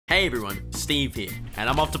Hey everyone, Steve here, and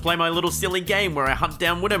I'm off to play my little silly game where I hunt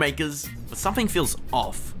down Widowmakers, but something feels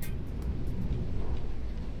off.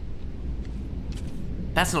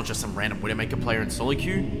 That's not just some random Widowmaker player in solo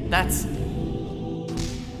queue, that's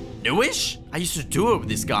newish? I used to do it with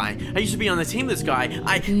this guy. I used to be on the team with this guy.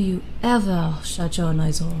 Do you ever shut your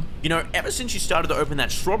eyes off? You know, ever since you started to open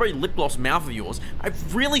that strawberry lip gloss mouth of yours,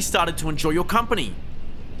 I've really started to enjoy your company.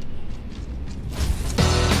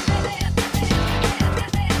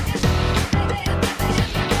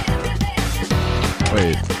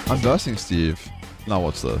 Wait, I'm dusting Steve. Now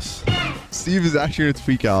watch this. Steve is actually gonna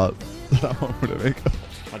freak out that I'm on Widowmaker.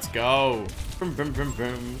 Let's go. Boom, boom, boom,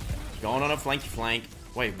 boom. Going on a flanky flank.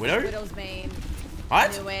 Wait, Widow? Widow's main. What?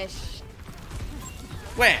 Newish.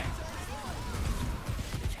 Where?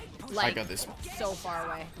 Like, I got this. so far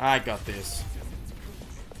away. I got this.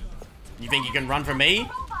 You think you can run from me?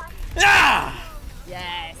 Ah!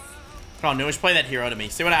 Yes. Come on, Newish, play that hero to me.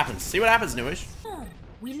 See what happens. See what happens, Newish.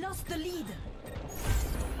 We lost the lead.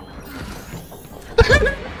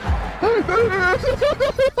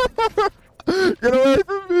 Get away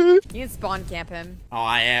from me! You can spawn camp him. Oh,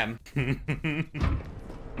 I am.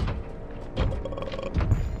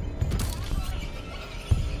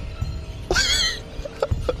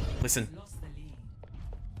 Listen.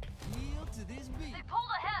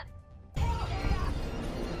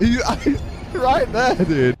 He's right there,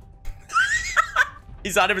 dude.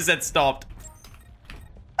 He's 100% stopped.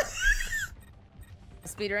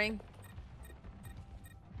 Speed ring.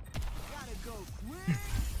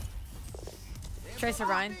 Tracer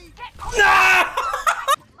Ryan.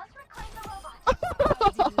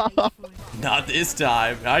 Not this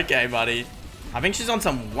time. Okay, buddy. I think she's on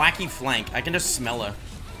some wacky flank. I can just smell her.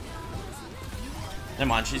 Never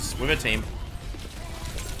mind, she's with her team.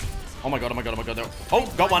 Oh my god, oh my god, oh my god. Oh,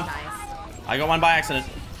 got one. Nice. I got one by accident.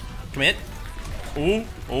 Commit. Ooh,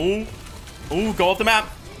 ooh. Ooh, go off the map.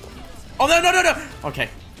 Oh, no, no, no, no. Okay.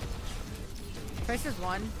 Tracer's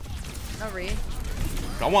one. No re.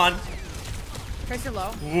 Got one. Tracer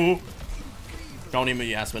low. Ooh. Don't even move,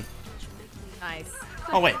 Yasmin. Nice.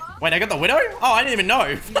 Oh, wait. Wait, I got the Widow? Oh, I didn't even know.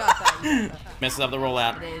 You got that. You got that. Messes up the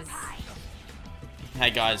rollout. It is.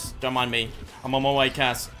 Hey, guys. Don't mind me. I'm on my way,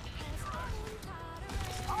 Cass.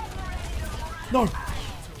 No.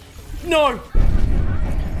 No.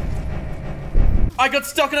 I got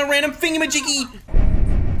stuck in a random thingamajiggy.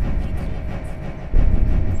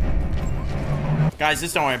 Guys,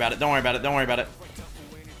 just don't worry about it. Don't worry about it. Don't worry about it.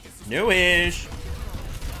 Newish.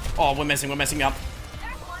 Oh, we're messing up.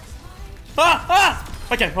 Ah! Ah!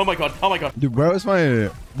 Okay, oh my god, oh my god. Dude, where's my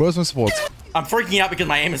support? I'm freaking out because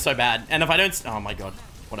my aim is so bad. And if I don't... Oh my god.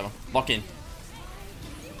 Whatever. Lock in.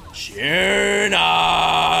 Juno!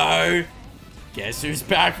 Guess who's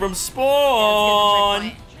back from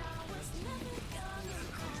spawn?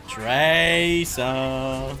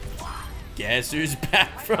 Tracer. Guess who's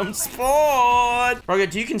back from spawn? Roger,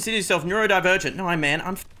 do you consider yourself neurodivergent? No, man.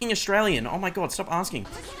 I'm f***ing Australian. Oh my god, stop asking.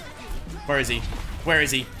 Where is he? Where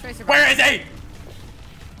is he? Where is he?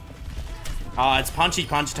 Oh, it's punchy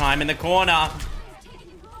punch time in the corner.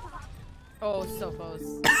 Oh, so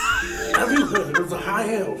close. Have you heard of the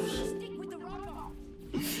high elves?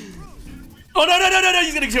 Oh, no, no, no, no, no,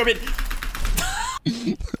 he's gonna kill me.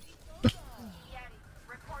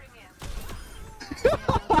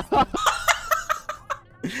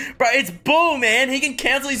 Bro, it's bull, man. He can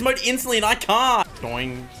cancel his mode instantly and I can't.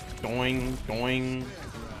 Doing, doing, doing.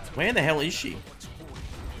 Where the hell is she?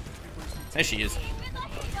 There she is.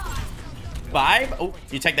 5. Oh,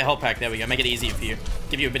 you take the health pack. There we go. Make it easier for you.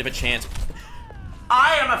 Give you a bit of a chance.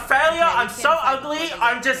 I am a failure. I'm so ugly.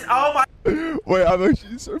 I'm just, oh my. Wait, I'm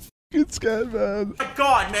actually so fucking scared, man. Oh my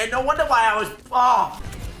god, man. No wonder why I was, oh.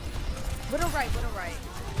 Widow right, Widow right.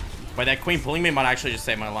 Wait, that queen pulling me might actually just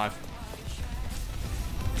save my life.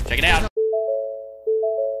 Check it out.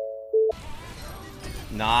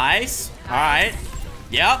 Nice. All right.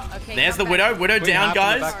 Yep. Okay, there's the Widow. Widow down,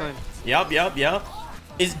 guys. Yep, yep, yep.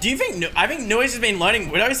 Do you think... I think Noise has been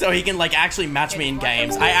learning Widow so he can, like, actually match me in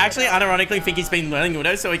games. I actually, unironically, think he's been learning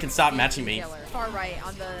Widow so he can start matching me. Far right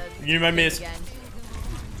on the... You might miss.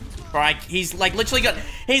 Right, he's, like, literally got...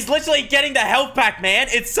 He's literally getting the health pack, man.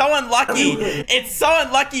 It's so unlucky. It's so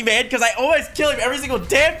unlucky, man, because I always kill him every single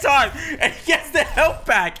damn time. And he gets the health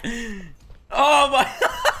pack. Oh,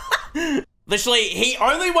 my... Literally, he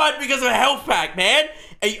only won because of a health pack, man.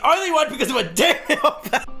 He only won because of a damn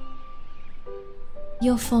health pack.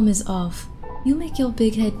 Your form is off. You make your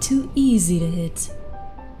big head too easy to hit.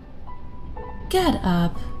 Get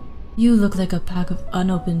up. You look like a pack of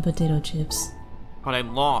unopened potato chips. But I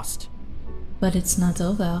lost. But it's not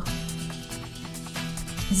over.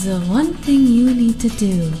 The one thing you need to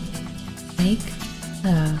do, make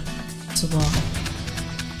her swap.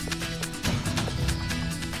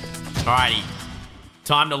 Alrighty.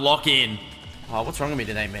 Time to lock in. Oh, what's wrong with me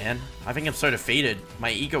today, man? I think I'm so defeated.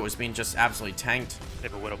 My ego has been just absolutely tanked. They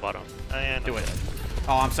have a Widow bottom. And Do it.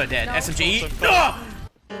 Oh, I'm so dead. No. SMG. So Ah!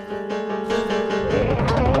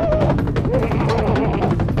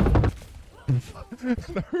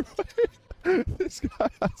 This guy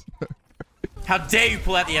has no. How dare you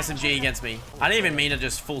pull out the SMG against me? I didn't even mean to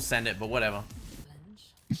just full send it, but whatever.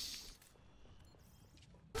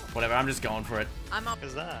 Whatever, I'm just going for it. I'm up. What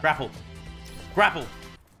is that? Grapple. Grapple.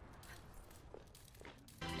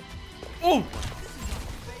 Oh!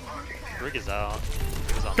 Rig is out.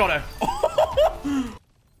 Rig is on. Got her.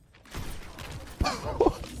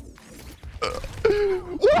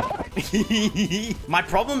 My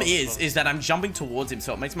problem is that I'm jumping towards him,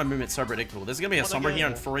 so it makes my movement so predictable. There's gonna be a Sombra here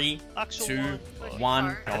in 3, 2,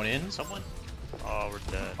 1. Going in. Someone? Oh, we're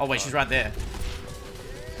dead. Oh wait, she's right there.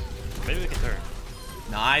 Maybe we can turn.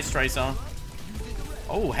 Nice, Tracer.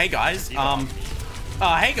 Oh, hey guys.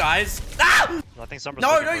 Hey guys. Ah! I think Sombra's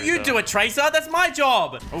No, looking don't for you though. do it, Tracer. That's my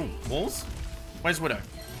job. Oh, walls? Where's Widow?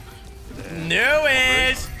 No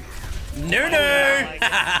it. No, no.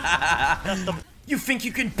 You think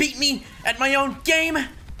you can beat me at my own game?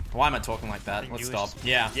 Why am I talking like that? Let's stop.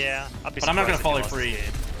 Yeah. Yeah. I'd be But I'm not gonna surprised if follow he lost free.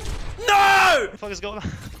 this game. No! What the fuck is going on?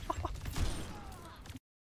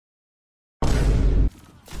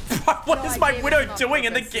 What is my gave Widow it on doing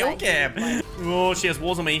in the purpose. kill I cam? gave Oh, she has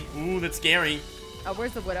walls on me. Ooh, that's scary. Oh,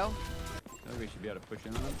 where's the Widow? We should be able to push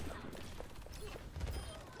in on it.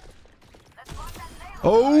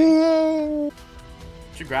 Oh!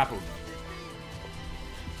 She grappled.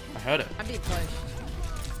 I heard it. I'm being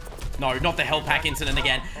pushed. No, not the health pack incident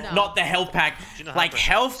again. No. Not the health pack. you know how Like, to-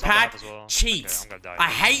 health Sombra pack as well? cheats. Okay, I'm gonna die. I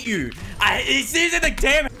hate you. It's in the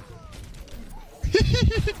damn.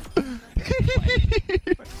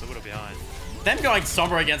 So Widow behind. Them going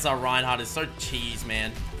Sombra against our Reinhardt is so cheese,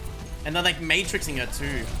 man. And they're like matrixing her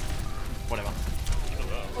too. Whatever.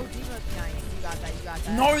 Oh, Diva, nice. You got that. You got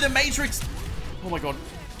that. No, the Matrix! Oh my god.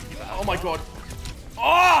 Oh my god.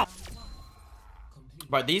 Oh!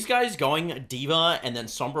 Bro, these guys going Diva and then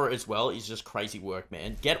Sombra as well is just crazy work,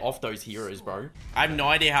 man. Get off those heroes, bro. I have no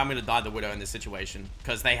idea how I'm gonna die the Widow in this situation.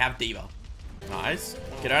 Because they have Diva. Nice.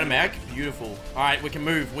 Get out of mech. Beautiful. Alright, we can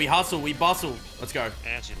move. We hustle. We bustle. Let's go.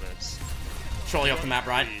 And she lives. Surely off the map,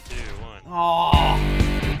 right? 3, 2, 1. Oh.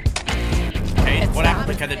 Okay, what happened?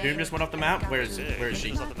 not Okay, the safe. Doom just went off the map. Where is Yeah, she?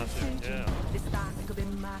 She's on the map too. Yeah.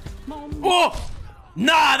 Oh!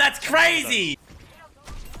 Nah, that's crazy!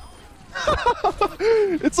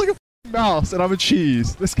 It's like a mouse, and I'm a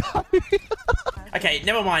cheese. This guy. Okay,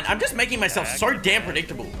 never mind. I'm just making myself so damn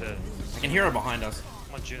predictable. Yeah. I can hear her behind us.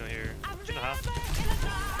 Come on, Juno here. Juno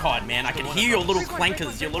half. God, man, I can hear your little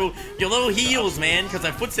clankers, your little heels, man, because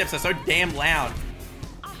their footsteps are so damn loud.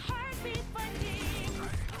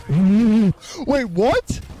 Wait,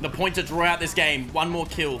 what? The point to draw out this game. One more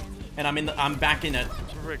kill, and I'm back in it.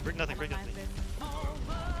 Break nothing, break nothing.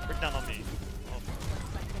 Break down on me.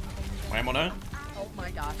 Wait, I'm on her. Oh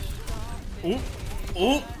my gosh. Ooh,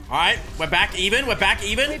 ooh. All right, we're back even. We're back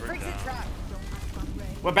even. Wait, Briggs is trapped.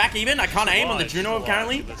 We're back even. I can't aim on the Juno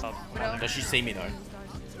apparently. Widow. Does she see me though?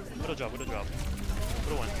 Widow drop, Widow drop.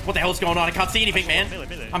 Widow one. What the hell's going on? I can't see anything, man.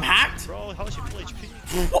 Melee. I'm hacked. Bro, how is she full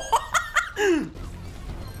HP?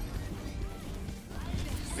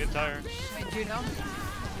 We have tire. Wait, Juno.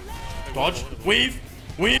 Dodge. Weave.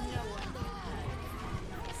 Weave.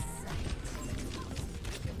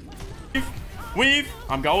 Weave.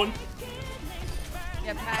 I'm going.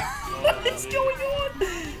 Yeah, pack. What is going on?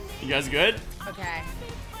 You guys good? Okay.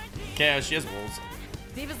 Okay, she has walls.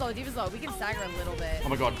 Diva's low, Diva's low. We can stagger a little bit. Oh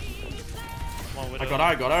my god. Come on, Widow. I got her,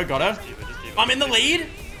 I got her, I got her. Diva, just Diva. I'm in the lead.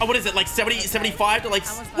 Oh, what is it? Like 70, 75 to like...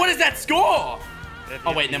 What is that score?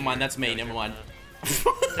 Oh, wait, never mind. That's me. Never mind.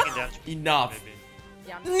 Taking damage. Enough. Maybe.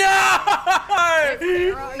 Yeah, No!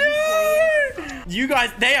 No! You guys,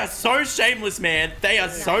 they are so shameless, man. They are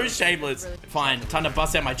so shameless. Fine, time to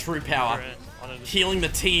bust out my true power. We're in. On a- Healing the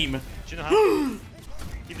team. Juno half.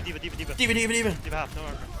 Diva. Diva, diva, diva. Diva half, no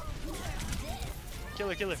armor.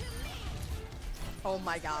 Kill her. Oh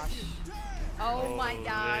my gosh. Oh my Holy.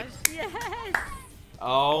 gosh. Yes.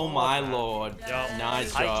 Oh my lord. Yo,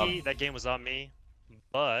 Nice high job. key, that game was on me,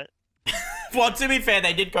 but Well, to be fair,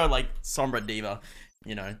 they did go like Sombra Diva,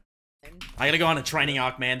 you know. I gotta go on a training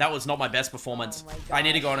arc, man. That was not my best performance. Oh my I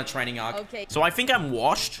need to go gosh. on a training arc. Okay. So I think I'm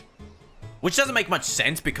washed, which doesn't make much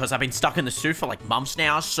sense because I've been stuck in the suit for like months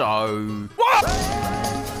now, so...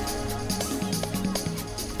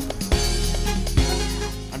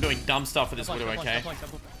 I'm doing dumb stuff for this Widow, okay?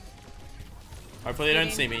 Hopefully they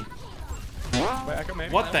don't see me.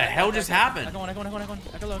 What the hell just happened?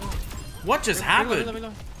 What just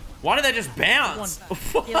happened? Why did they just bounce?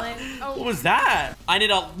 What was that? I need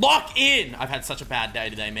to lock in. I've had such a bad day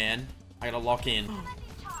today, man. I gotta lock in.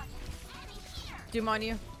 Doom on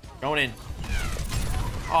you. Going in.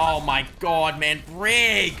 Oh my god, man.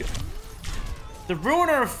 Brig. The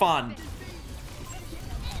ruiner of fun.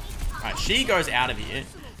 Alright, she goes out of here.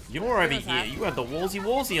 You're over here. You have the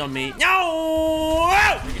wallsy on me. No!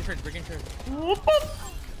 Whoop, whoop.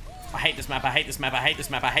 I hate this map. I hate this map. I hate this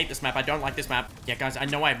map. I hate this map. I don't like this map. Yeah, guys, I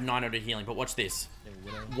know I have 900 healing, but watch this.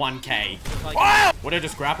 1k. Oh! Widow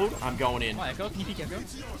just grappled. I'm going in.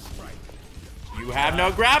 You have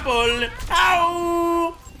no grapple.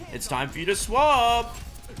 Ow! It's time for you to swap.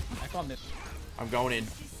 I'm going in.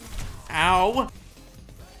 Ow!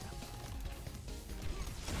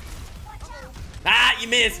 Ah, you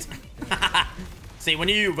missed. See, when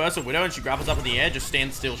you reverse a Widow and she grapples up in the air, just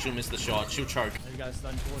stand still. She'll miss the shot. She'll choke. You guys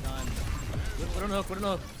done 4 times. What an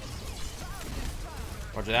hook.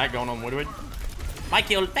 Roger that. Going on Widowwood. My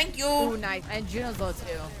kill. Thank you. Ooh, nice. And Juno's low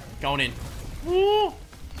too. Going in. Ooh.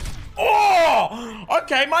 Oh!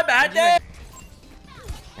 Okay, my bad, Dad.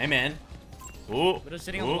 Hey, man. Ooh. Widow's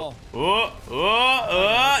sitting on the wall.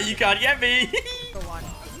 You can't get me. For one.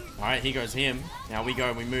 Alright, here goes him. Now we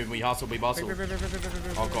go, we move, we hustle, we bustle.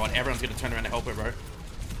 Oh god, everyone's gonna turn around to help her, bro.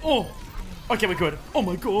 Oh! Okay, we're good. Oh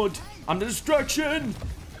my god! I'm the distraction!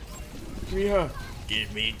 Give me her.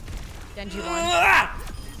 Give me. Genji one. Ah!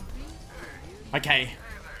 Okay.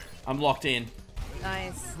 I'm locked in.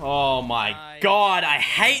 Nice. Oh my god, I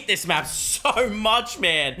hate this map so much,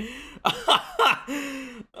 man.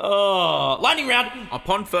 Oh, lightning round.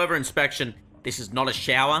 Upon further inspection, this is not a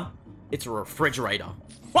shower, it's a refrigerator.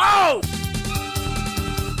 Whoa!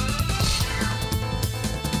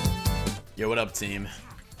 Yo, what up, team?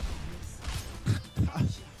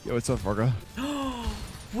 Yo, what's up, Varga?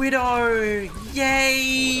 Widow!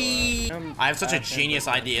 Yay! I have such a genius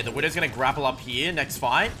idea. The Widow's gonna grapple up here next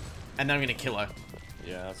fight, and then I'm gonna kill her.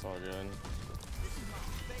 Yeah, that's all good.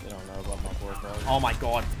 They don't know about my poor bro. Oh my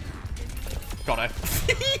god. Got her.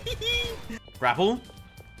 Grapple.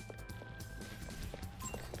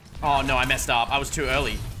 Oh no, I messed up. I was too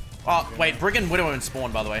early. Oh, wait, Brig and Widow in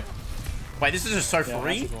spawn, by the way. Wait, this is just so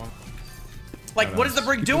free? Like, what is the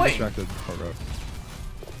Brig doing? Distracted, Varga.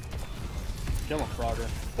 Kill him, Frogger.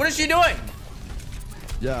 What is she doing?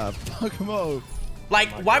 Yeah, fuck him up. Like,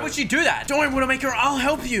 why would she do that? Don't worry, Widowmaker, I'll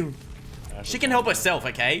help you. She can help herself,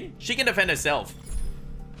 okay? She can defend herself.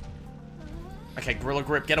 Okay, Gorilla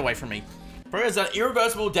Grip, get away from me. Bro, has done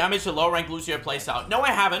irreversible damage to lower rank Lucio playstyle. No,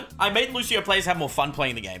 I haven't. I made Lucio players have more fun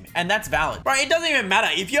playing the game, and that's valid. Bro, it doesn't even matter.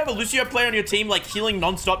 If you have a Lucio player on your team, like, healing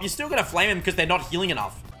non-stop, you're still gonna flame him because they're not healing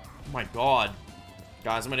enough. Oh my god.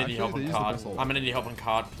 Guys, I'm gonna need help on card. I'm gonna need help on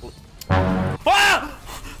card. Ah!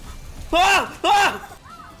 Ah! Ah!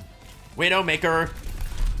 Widowmaker.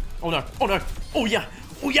 Oh no. Oh no. Oh yeah.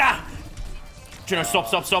 Oh yeah. Juno, stop.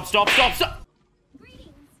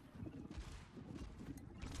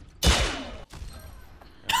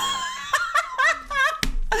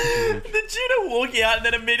 The Juno walking out and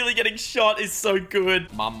then immediately getting shot is so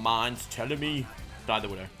good. My mind's telling me. Die the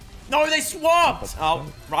Widow. No, they swapped!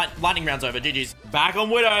 Oh, right. Lightning round's over. GG's. Back on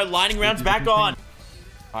Widow. Lightning round's back on.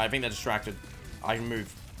 I think they're distracted. I can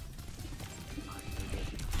move.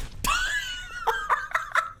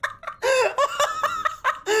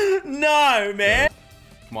 No, man.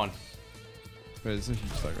 Come on. Wait, this is a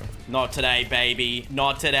huge cycle. Not today, baby.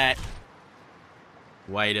 Not today.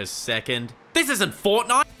 Wait a second. This isn't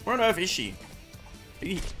Fortnite. Where on earth is she?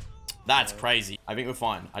 That's crazy. I think we're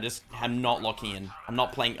fine. I just am not locking in. I'm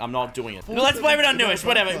not playing. I'm not doing it. No, let's blame it on Newish.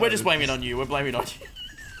 Whatever. We're just blaming it on you. We're blaming it on you.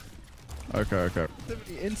 Okay.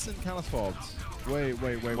 Instant counter swaps. Wait.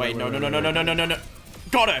 No.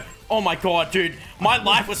 Got her. Oh my god, dude. My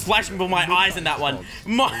life was flashing before my eyes in that one.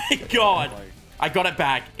 My god. I got it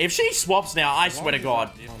back. If she swaps now, I swear to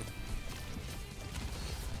god.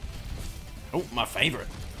 Oh, my favorite.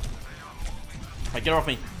 Hey, get her off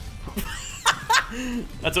me.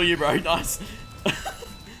 That's all you, bro. Nice. Yeah,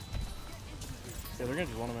 they're gonna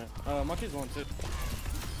just one of it. Monkey's one too.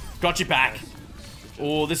 Got you back.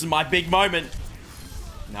 Oh, this is my big moment.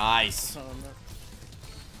 Nice.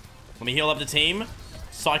 Let me heal up the team.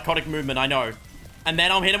 Psychotic movement, I know. And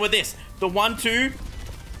then I'll hit him with this. The 1-2.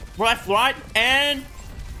 Right, and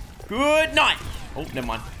good night. Oh, never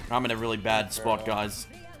mind. I'm in a really bad spot, guys.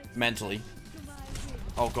 Mentally.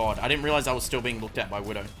 Oh, God. I didn't realize I was still being looked at by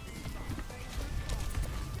Widow.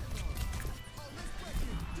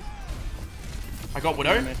 I got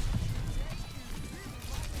Widow.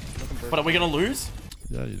 But are we gonna lose?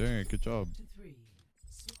 Yeah, you're doing a good job.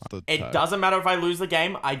 It doesn't matter if I lose the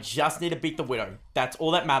game. I just need to beat the Widow. That's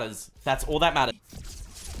all that matters. That's all that matters.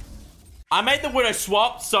 I made the Widow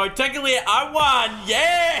swap, so technically I won.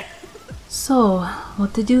 Yeah! So,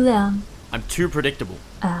 what did you learn? I'm too predictable.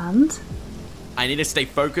 And? I need to stay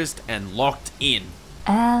focused and locked in.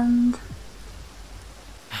 And?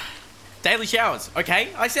 Daily showers. Okay,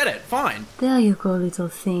 I said it. Fine. There you go, little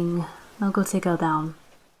thing. Now go take her down.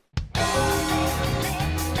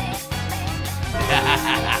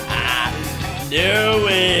 New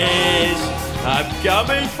wish. I'm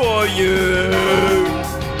coming for you.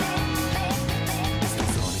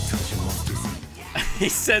 He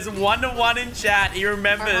says 1-to-1 in chat. He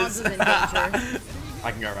remembers. I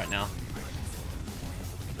can go right now.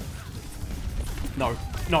 No,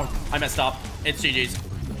 no, I messed up. It's GG's.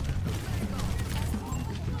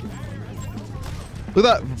 Look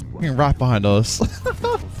at that fucking rat behind us.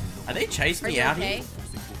 Are they chasing me out here?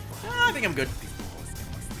 I think I'm good.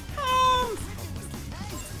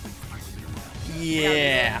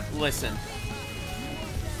 Yeah, listen.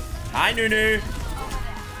 Hi, Nunu.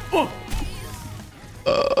 Oh.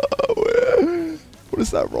 What is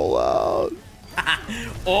that rollout?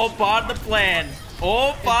 All part of the plan.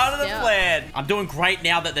 All part of the plan. I'm doing great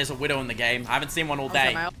now that there's a Widow in the game. I haven't seen one all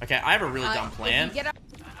day. Okay, I have a really dumb plan.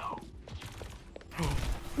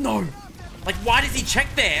 No. Like, why does he check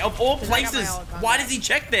there? Of all places, why does he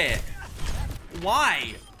check there?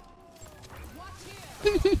 Why?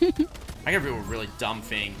 I gotta do a really dumb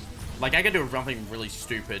thing. Like, I gotta do something really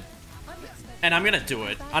stupid. And I'm gonna do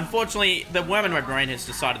it. Unfortunately, the worm in my brain has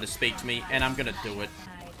decided to speak to me, and I'm gonna do it.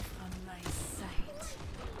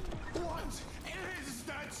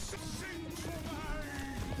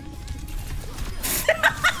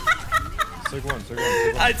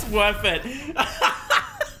 It's worth it.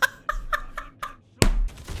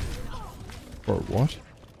 Bro, what?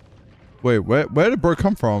 Wait, where did bro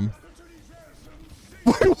come from?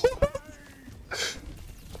 Wait, what?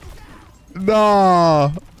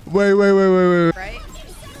 Nah. Wait. Right?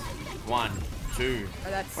 1, 2.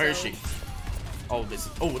 Where is she? Oh, this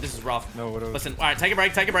is rough. No, what? Listen, all right, take a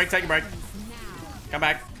break. Come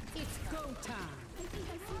back.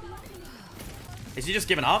 Is he just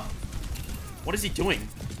giving up? What is he doing?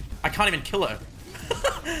 I can't even kill her.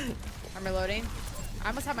 I'm reloading. I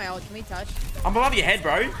almost have my ult. Can we touch? I'm above your head,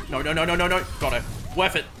 bro. No. Got her.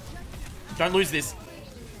 Worth it. Don't lose this.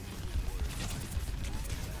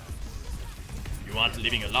 You aren't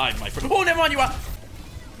living alive, my friend. Oh, never mind, you are.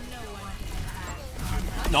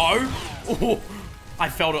 No. Oh, I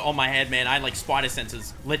felt it on my head, man. I had like spider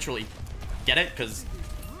senses, literally. Get it? Because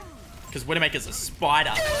Widowmaker's a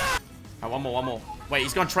spider. Oh, one more. Wait,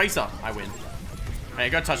 he's gone Tracer. I win. Hey,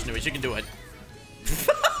 go touch Newish. You can do it.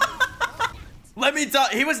 Let me tell.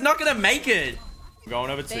 He was not gonna make it. I'm going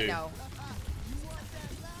over 2.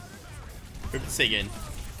 Hoop the Sig in.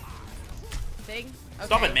 Sig? Okay.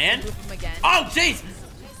 Stop it, man. Again. Oh, jeez.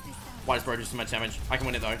 Why does bro do so much damage? I can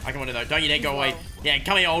win it though. Don't you dare go away. Yeah,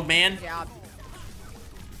 come here, old man. Yeah.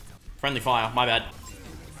 Friendly fire. My bad.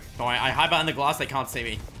 Don't worry. I hide behind the glass. They can't see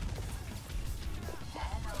me.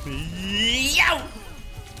 Yow!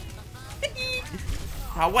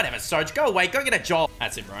 Oh, whatever, Sarge. Go away. Go get a job.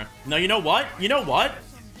 That's it, bro. No, you know what? You know what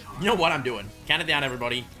I'm doing? Count it down,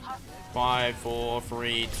 everybody. 5, 4,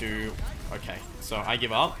 3, 2. Okay, so I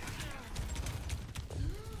give up.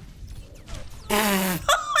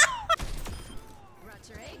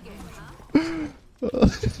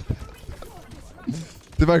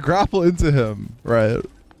 If I grapple into him, right,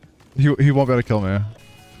 he won't be able to kill me.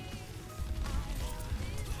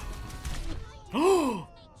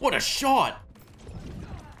 What a shot!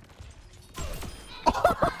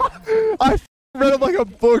 I read it like a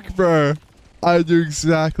book, bro. I knew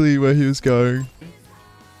exactly where he was going.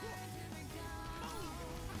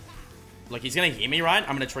 Look, he's gonna hear me, right?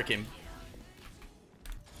 I'm gonna trick him.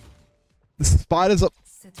 The spider's up.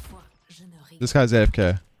 This guy's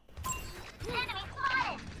AFK.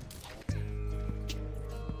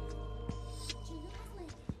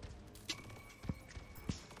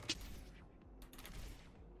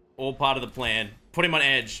 All part of the plan. Put him on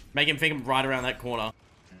edge. Make him think I'm right around that corner.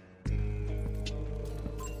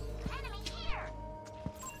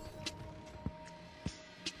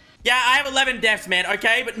 Yeah, I have 11 deaths, man,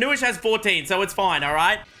 okay? But Newish has 14, so it's fine,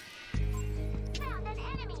 alright?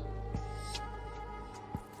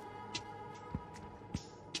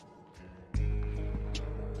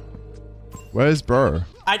 Where's bro?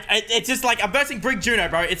 It's just like, I'm versing Brig Juno,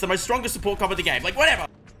 bro. It's the most strongest support comp of the game. Like, whatever.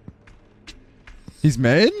 He's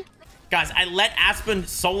main? Guys, I let Aspen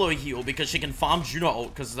solo heal because she can farm Juno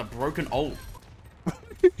ult because it's a broken ult.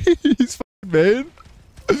 He's fucking main.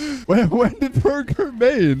 When did Bro go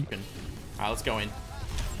main? Alright, let's go in.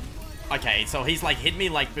 Okay, so he's like hit me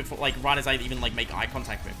like before, like right as I even like make eye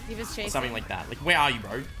contact with him. Or something like that. Like, where are you,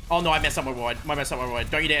 bro? Oh no, I messed up my word. I messed up my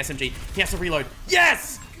word. Don't you dare SMG. He has to reload.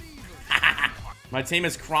 Yes! My team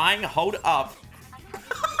is crying. Hold up.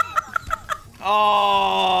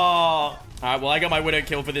 Oh. Alright, well, I got my Widow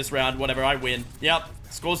kill for this round. Whatever, I win. Yep.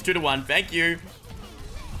 Scores 2-1. Thank you.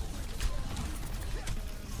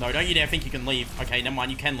 No, don't you dare think you can leave. Okay, never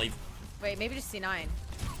mind. You can leave. Wait, maybe just C9.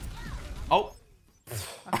 Oh.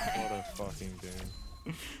 Okay. What a fucking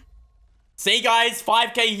game. See, guys,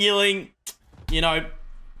 5k healing, you know,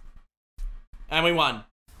 and we won.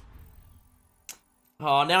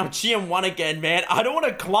 Oh, now I'm GM1 again, man. I don't want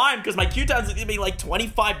to climb because my Q times is going to be like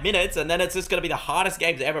 25 minutes, and then it's just going to be the hardest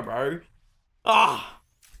games ever, bro. Ah,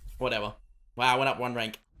 whatever. Wow, I went up 1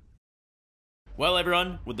 rank. Well,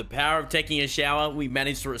 everyone, with the power of taking a shower, we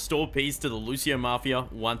managed to restore peace to the Lucio Mafia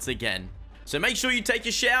once again. So make sure you take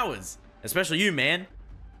your showers. Especially you, man.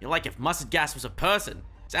 You're like if mustard gas was a person.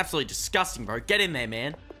 It's absolutely disgusting, bro. Get in there,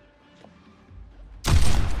 man.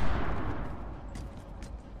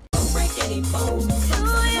 Break any bones.